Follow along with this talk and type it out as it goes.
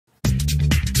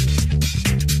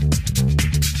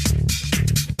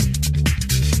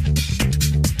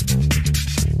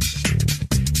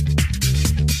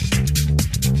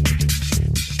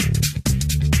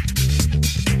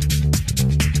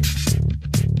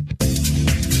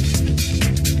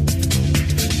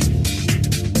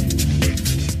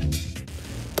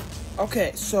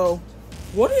Okay, so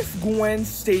what if Gwen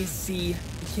Stacy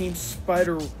became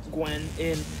Spider-Gwen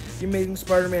in the Amazing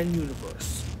Spider-Man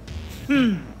universe?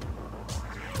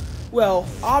 Well,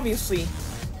 obviously,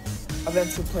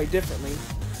 events would play differently,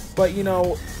 but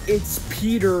it's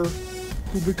Peter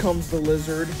who becomes the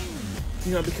Lizard.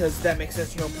 Because that makes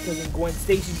sense. Because in Gwen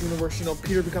Stacy's universe,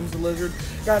 Peter becomes the Lizard.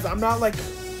 Guys, I'm not like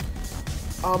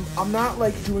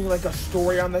doing like a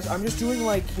story on this. I'm just doing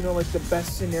like the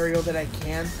best scenario that I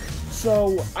can.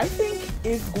 So I think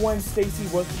if Gwen Stacy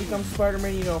was to become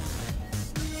Spider-Man,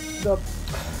 the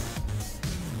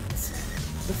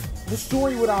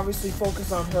story would obviously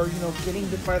focus on her, getting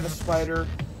bit by the spider.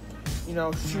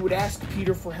 She would ask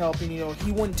Peter for help, and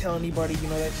he wouldn't tell anybody,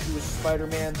 that she was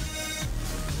Spider-Man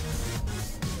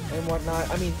and whatnot.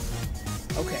 I mean,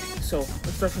 okay, so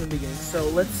let's start from the beginning. So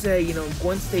let's say,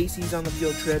 Gwen Stacy's on the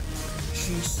field trip.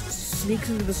 She sneaks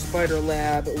into the spider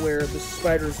lab where the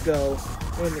spiders go,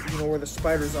 where the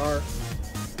spiders are.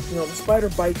 The spider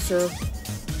bites her,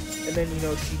 and then,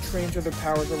 she trains her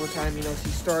powers over time. She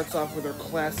starts off with her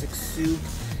classic suit,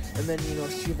 and then,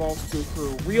 she evolves to her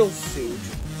real suit.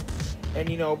 And,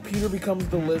 Peter becomes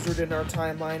the Lizard in our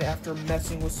timeline after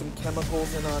messing with some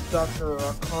chemicals in Dr.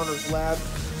 Connor's lab.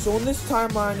 So in this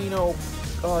timeline,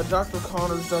 Dr.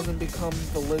 Connors doesn't become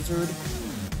the Lizard.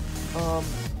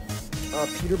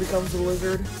 Peter becomes the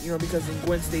Lizard, because in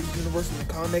Gwen Stacy's universe in the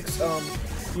comics,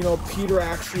 Peter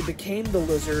actually became the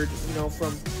Lizard,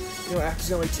 from,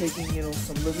 accidentally taking,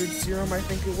 some lizard serum, I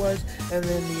think it was, and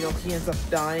then, he ends up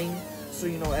dying. So,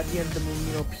 at the end of the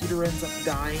movie, Peter ends up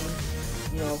dying.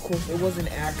 Of course, it was an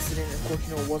accident. Of course,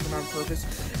 it wasn't on purpose.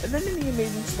 And then in the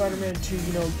Amazing Spider-Man 2,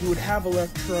 you would have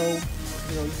Electro,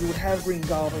 you would have Green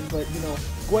Goblin, but,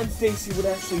 Gwen Stacy would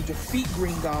actually defeat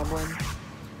Green Goblin,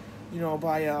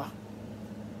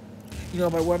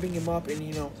 by webbing him up, and,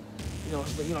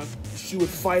 she would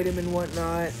fight him and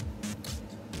whatnot.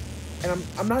 And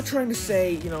I'm not trying to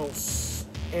say,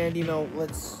 I'm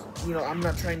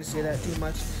not trying to say that too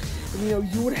much.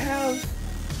 And, you would have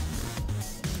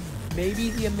maybe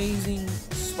the Amazing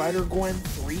Spider-Gwen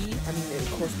 3. I mean,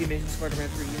 of course, the Amazing Spider-Man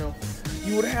 3,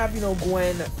 you would have,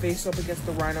 Gwen face up against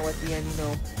the Rhino at the end,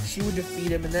 she would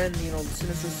defeat him, and then, the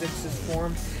Sinister Six is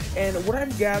formed. And what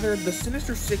I've gathered, the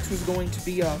Sinister Six was going to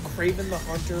be, Kraven the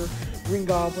Hunter, Green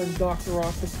Goblin, Dr.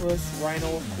 Octopus,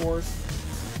 Rhino, of course,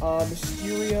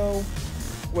 Mysterio,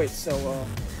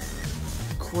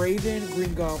 Kraven,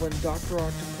 Green Goblin, Dr.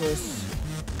 Octopus,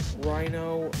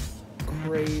 Rhino,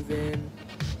 Kraven,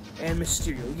 and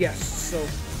Mysterio. Yes, so,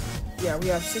 yeah, we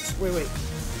have six,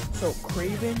 so,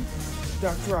 Kraven,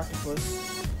 Dr. Octopus,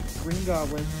 Green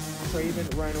Goblin, Kraven,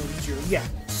 Rhino, and Mysterio. Yeah,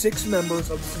 6 members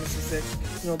of the Sinister Six.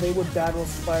 They would battle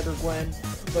Spider-Gwen,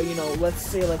 but, let's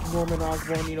say, like, Norman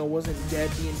Osborn, wasn't dead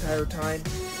the entire time,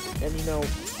 and,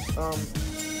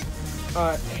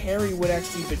 Harry would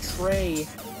actually betray,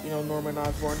 Norman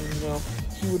Osborn, and,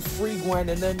 he would free Gwen,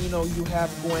 and then, you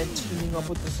have Gwen teaming up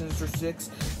with the Sinister Six,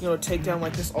 take down,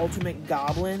 like, this Ultimate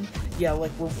Goblin. Yeah,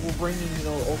 like, we're bringing,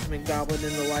 Ultimate Goblin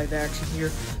into live action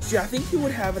here. So, yeah, I think you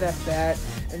would have it at that,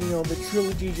 and, the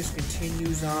trilogy just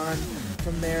continues on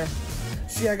from there.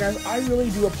 So, yeah, guys, I really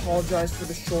do apologize for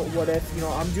the short what if.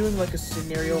 I'm doing, like, a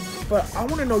scenario, but I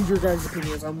want to know your guys'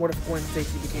 opinions on what if Gwen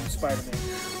Stacy became Spider-Man.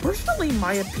 Personally,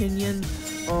 my opinion,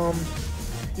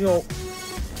 the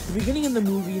beginning of the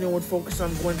movie, would focus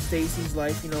on Gwen Stacy's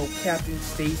life, Captain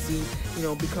Stacy,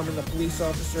 becoming a police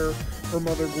officer, her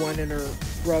mother Gwen and her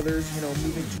brothers,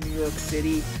 moving to New York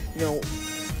City,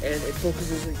 and it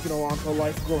focuses, on her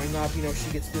life growing up,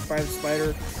 she gets bit by the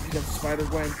spider, becomes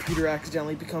Spider-Gwen, Peter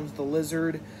accidentally becomes the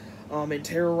Lizard, and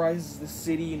terrorizes the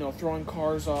city, throwing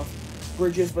cars off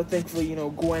bridges, but thankfully,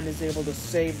 Gwen is able to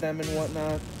save them and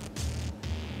whatnot.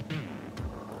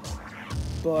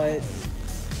 But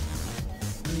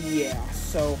yeah,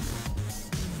 so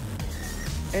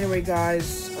anyway,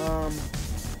 guys,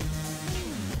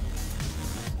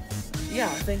 yeah,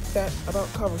 I think that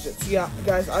about covers it. So yeah,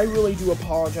 guys, I really do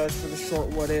apologize for the short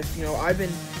what if. I've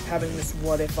been having this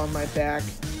what if on my back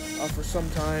for some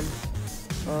time.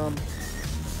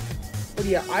 But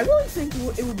yeah, I really think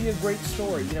it would be a great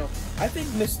story. I think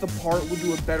Mr. Part would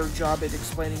do a better job at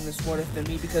explaining this what if than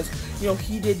me, because,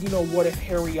 he did, what if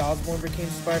Harry Osborn became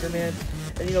Spider-Man,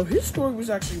 and, his story was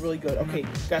actually really good. Okay,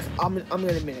 guys, I'm gonna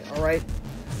admit it, alright?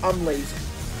 I'm lazy.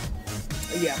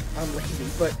 Yeah, I'm lazy,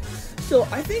 but still,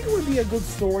 I think it would be a good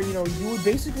story. You would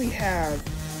basically have,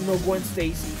 Gwen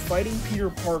Stacy fighting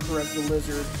Peter Parker as the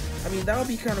Lizard. I mean, that would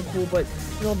be kind of cool, but,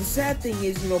 the sad thing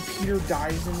is, Peter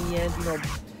dies in the end,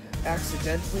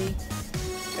 accidentally.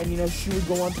 And, you know, she would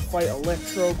go on to fight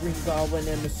Electro, Green Goblin,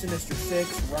 and the Sinister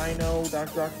Six, Rhino,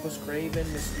 Dr. Octopus, Kraven,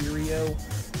 Mysterio.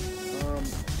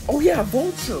 Oh yeah,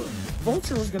 Vulture!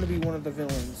 Vulture was gonna be one of the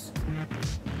villains.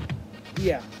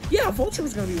 Yeah, Vulture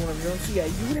was gonna be one of the villains. So yeah,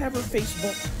 you would have her face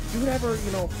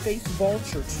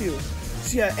Vulture too.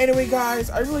 So yeah, anyway guys,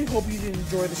 I really hope you did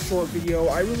enjoy the short video.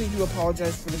 I really do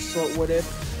apologize for the short what if.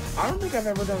 I don't think I've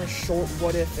ever done a short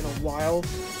what if in a while.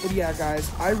 But yeah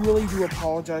guys, I really do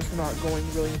apologize for not going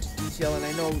really into detail, and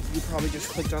I know you probably just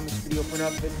clicked on this video for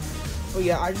nothing. But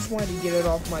yeah, I just wanted to get it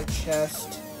off my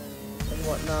chest and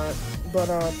whatnot. But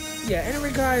yeah,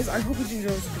 anyway guys, I hope you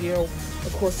enjoyed this video.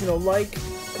 Of course, you know, like,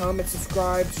 comment,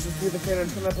 subscribe, subscribe to the fan,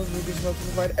 and turn that post notification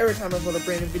notified every time I upload a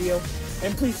brand new video.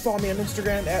 And please follow me on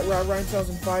Instagram at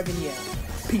Ryan2005, and yeah,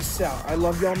 peace out. I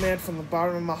love y'all, man, from the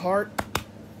bottom of my heart,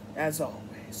 as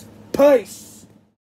always. Peace!